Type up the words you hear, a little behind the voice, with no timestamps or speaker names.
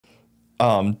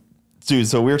Dude,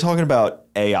 so we were talking about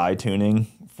AI tuning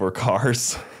for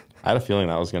cars. I had a feeling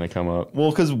that was going to come up. Well,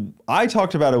 because I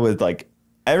talked about it with like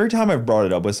every time I've brought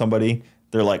it up with somebody,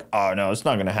 they're like, "Oh no, it's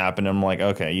not going to happen." And I'm like,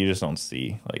 "Okay, you just don't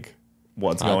see like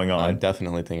what's going on." I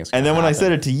definitely think it's. And then when I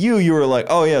said it to you, you were like,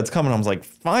 "Oh yeah, it's coming." I was like,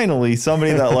 "Finally,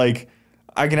 somebody that like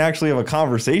I can actually have a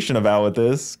conversation about with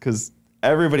this," because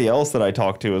everybody else that I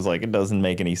talk to is like, "It doesn't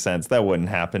make any sense. That wouldn't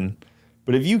happen."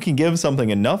 But if you can give something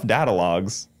enough data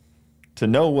logs to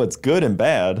know what's good and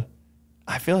bad,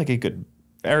 I feel like it could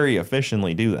very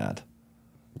efficiently do that.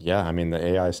 Yeah, I mean, the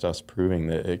AI stuff's proving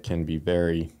that it can be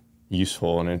very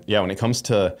useful. And yeah, when it comes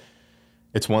to,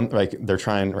 it's one, like they're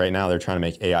trying to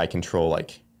make AI control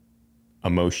like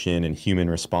emotion and human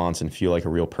response and feel like a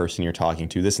real person you're talking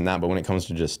to, this and that. But when it comes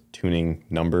to just tuning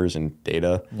numbers and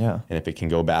data, Yeah. and if it can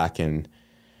go back and,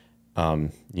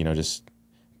 just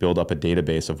build up a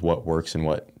database of what works and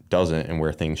what doesn't and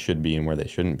where things should be and where they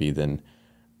shouldn't be, then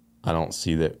I don't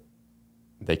see why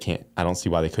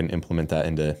they couldn't implement that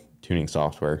into tuning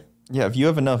software. Yeah, if you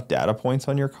have enough data points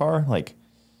on your car, like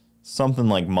something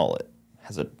like Mullet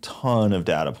has a ton of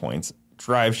data points.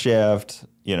 Drive shaft,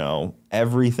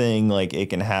 everything, like it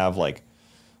can have like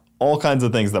all kinds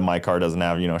of things that my car doesn't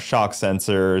have, shock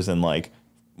sensors and like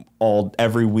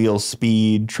every wheel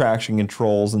speed, traction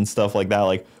controls and stuff like that.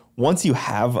 Like once you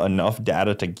have enough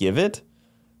data to give it,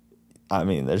 I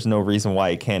mean, there's no reason why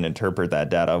it can't interpret that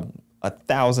data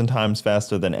 1,000 times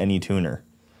faster than any tuner.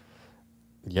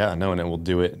 Yeah, no, and it will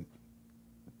do it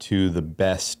to the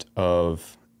best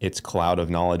of its cloud of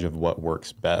knowledge of what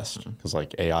works best. Because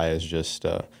like AI is just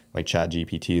like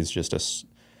ChatGPT is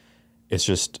it's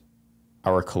just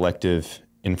our collective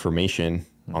information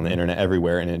on the internet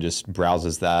everywhere, and it just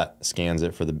browses that, scans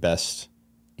it for the best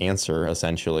answer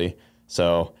essentially.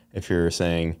 So if you're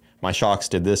saying my shocks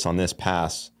did this on this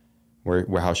pass,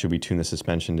 how should we tune the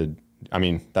suspension to? I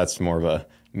mean, that's more of a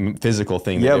physical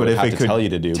thing. Yeah, that but if have it to could tell you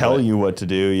to do, tell you what to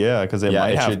do, yeah, because it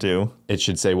might have to. It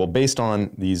should say, well, based on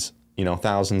these,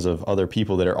 thousands of other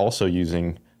people that are also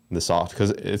using the soft, because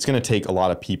it's going to take a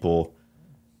lot of people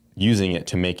using it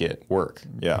to make it work.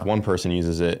 Yeah, if one person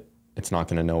uses it, it's not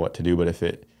going to know what to do. But if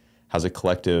it has a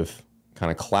collective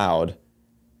kind of cloud, and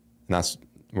that's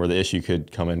where the issue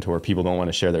could come into, where people don't want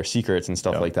to share their secrets and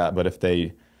stuff like that. But if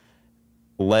they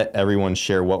let everyone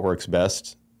share what works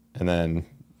best and then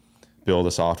build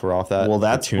a software off that, well,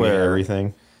 that's where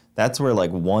everything. That's where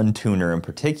like one tuner in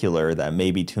particular that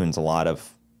maybe tunes a lot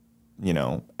of,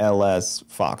 LS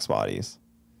Fox bodies.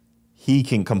 He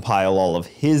can compile all of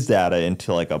his data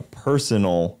into like a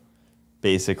personal,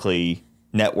 basically,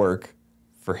 network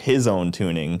for his own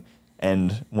tuning.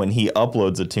 And when he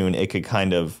uploads a tune, it could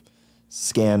kind of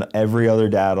scan every other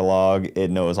data log.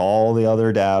 It knows all the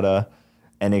other data,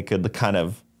 and it could kind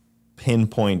of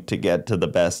pinpoint to get to the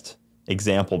best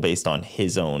example based on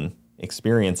his own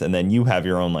experience. And then you have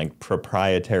your own like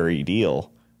proprietary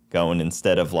deal going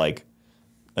instead of like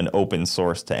an open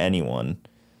source to anyone.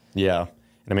 Yeah.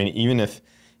 And I mean, even if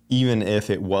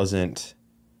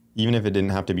it didn't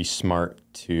have to be smart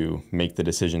to make the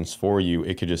decisions for you,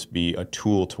 it could just be a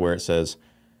tool to where it says,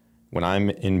 when I'm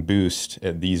in boost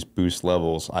at these boost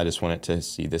levels, I just want it to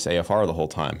see this AFR the whole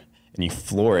time. And you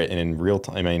floor it, and in real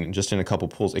time, I mean, just in a couple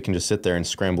pulls, it can just sit there and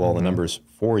scramble all the numbers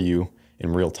for you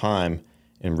in real time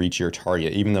and reach your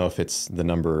target. Even though if it's the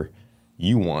number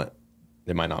you want,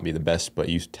 it might not be the best, but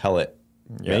you tell it,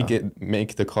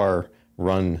 make the car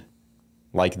run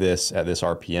like this at this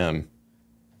RPM,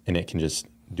 and it can just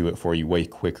do it for you way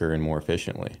quicker and more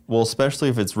efficiently. Well, especially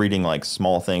if it's reading like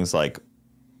small things like,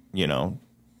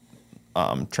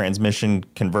 transmission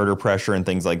converter pressure and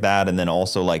things like that, and then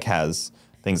also like has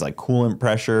things like coolant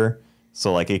pressure,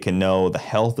 so like it can know the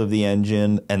health of the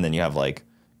engine, and then you have like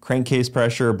crankcase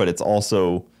pressure, but it's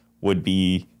also would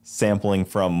be sampling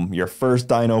from your first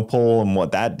dyno pull and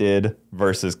what that did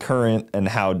versus current and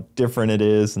how different it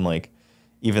is. And like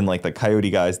even like the Coyote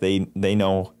guys, they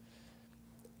know,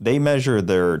 they measure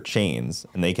their chains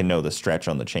and they can know the stretch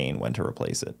on the chain when to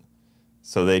replace it.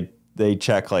 So they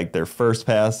check like their first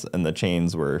pass and the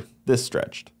chains were this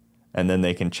stretched. And then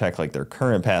they can check like their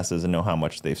current passes and know how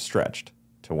much they've stretched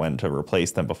to when to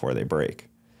replace them before they break.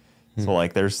 So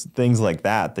like there's things like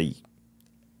that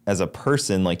as a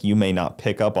person, like you may not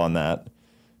pick up on that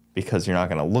because you're not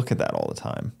going to look at that all the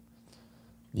time.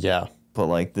 Yeah. But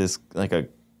like this, like a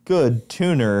good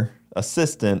tuner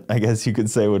assistant, I guess you could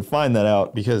say, would find that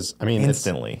out because I mean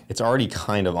instantly. It's already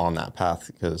kind of on that path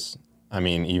because I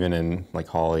mean even in like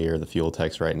Holley or the Fuel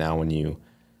Techs right now, when you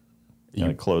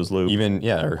closed loop, even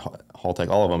or Haltech,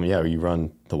 all of them, you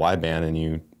run the wideband and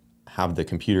you have the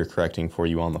computer correcting for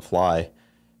you on the fly.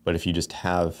 But if you just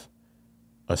have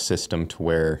a system to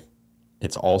where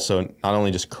it's also not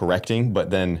only just correcting, but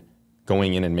then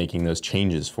going in and making those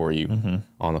changes for you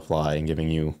on the fly and giving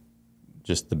you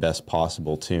just the best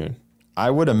possible tune. I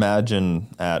would imagine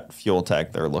at Fuel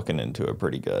Tech they're looking into it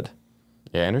pretty good.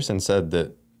 Yeah, Anderson said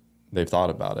that they've thought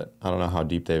about it. I don't know how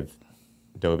deep they've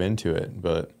dove into it,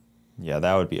 but yeah,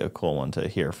 that would be a cool one to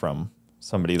hear from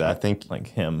somebody that I think like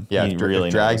him. Yeah, he really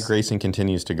if drag knows. racing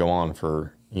continues to go on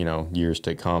for years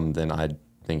to come, then I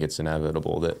think it's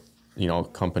inevitable that a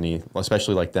company,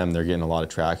 especially like them, they're getting a lot of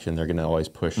traction. They're going to always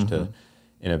push to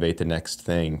innovate the next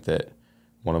thing. That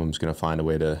one of them is going to find a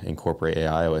way to incorporate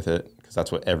AI with it, because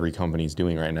that's what every company is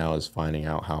doing right now, is finding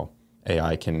out how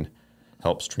AI can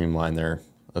help streamline their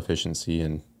efficiency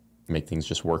and make things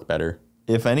just work better.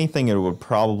 If anything, it would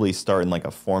probably start in like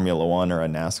a Formula One or a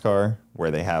NASCAR where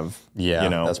they have,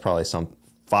 that's probably some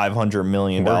 $500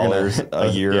 million a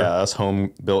year. Yeah, us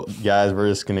home built guys, we're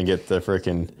just gonna get the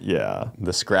freaking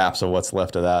the scraps of what's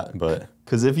left of that. But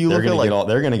because if you look at like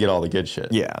they're gonna get all the good shit.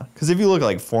 Yeah, because if you look at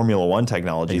like Formula One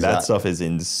technology, that stuff is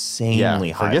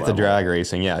insanely high. Forget the drag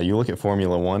racing. Yeah, you look at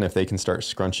Formula One, if they can start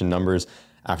scrunching numbers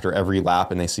after every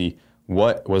lap and they see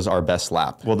what was our best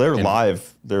lap. Well, they're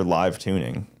live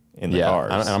tuning in the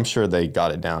cars. I'm sure they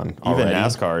got it down Even already.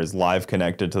 NASCAR is live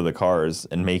connected to the cars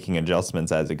and making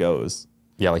adjustments as it goes.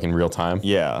 Yeah, like in real time?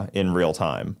 Yeah, in real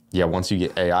time. Yeah, once you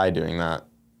get AI doing that.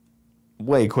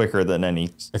 Way quicker than any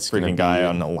freaking guy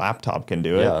on a laptop can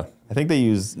do it. Yeah. I think they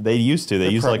use like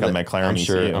a McLaren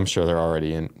ECU. I'm sure they're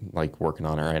already working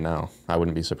on it right now. I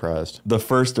wouldn't be surprised. The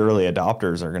first early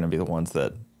adopters are going to be the ones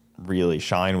that really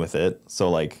shine with it. So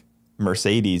like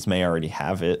Mercedes may already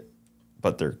have it,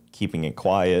 but they're keeping it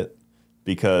quiet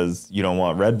because you don't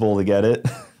want Red Bull to get it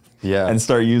and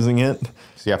start using it.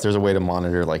 So yeah, if there's a way to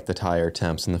monitor like the tire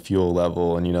temps and the fuel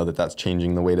level, and that's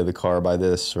changing the weight of the car by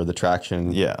this, or the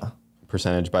traction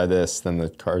percentage by this, then the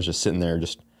car's just sitting there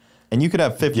and you could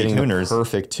have 50 tuners. The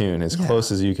perfect tune, as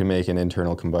close as you can make an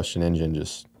internal combustion engine,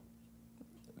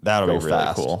 that'll be really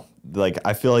fast. Cool. Like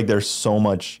I feel like there's so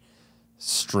much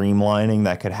streamlining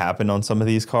that could happen on some of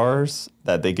these cars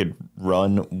that they could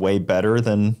run way better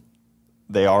than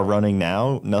they are running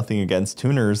now. Nothing against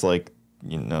tuners, like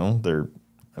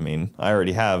I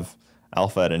already have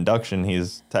Alpha at induction.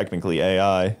 He's technically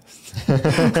AI.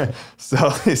 So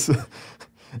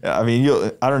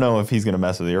I don't know if he's going to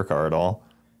mess with your car at all.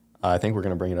 I think we're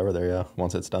going to bring it over there,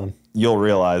 once it's done. You'll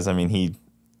realize,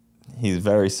 he's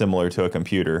very similar to a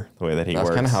computer, the way that he works.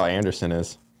 That's kind of how Anderson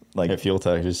is. Like at Fuel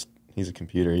Tech, he's a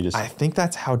computer. I think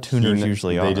that's how tuners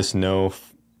usually are. They just know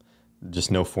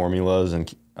formulas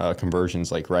and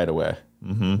conversions like right away.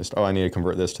 Mm-hmm. I need to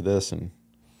convert this to this, and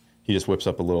he just whips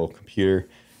up a little computer.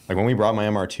 Like when we brought my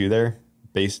MR2 there,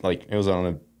 it was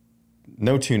on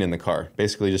no tune in the car,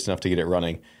 basically just enough to get it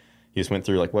running. He just went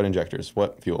through like what injectors,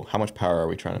 what fuel, how much power are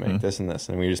we trying to make, this and this,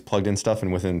 and we just plugged in stuff,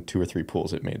 and within 2 or 3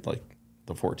 pulls, it made like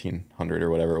the 1400 or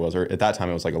whatever it was, or at that time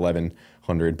it was like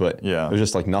 1100, but it was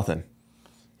just like nothing.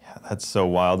 Yeah, that's so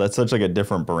wild. That's such like a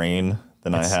different brain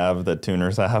than I have that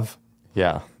tuners have.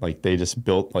 Yeah, like they just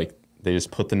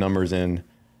put the numbers in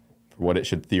for what it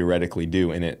should theoretically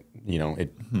do, and it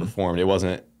performed. It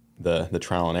wasn't the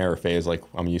trial and error phase like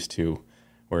I'm used to,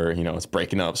 where it's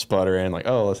breaking up, sputtering, like,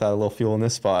 oh, let's add a little fuel in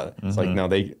this spot. It's like, no,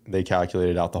 they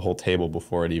calculated out the whole table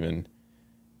before it even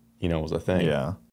was a thing. Yeah.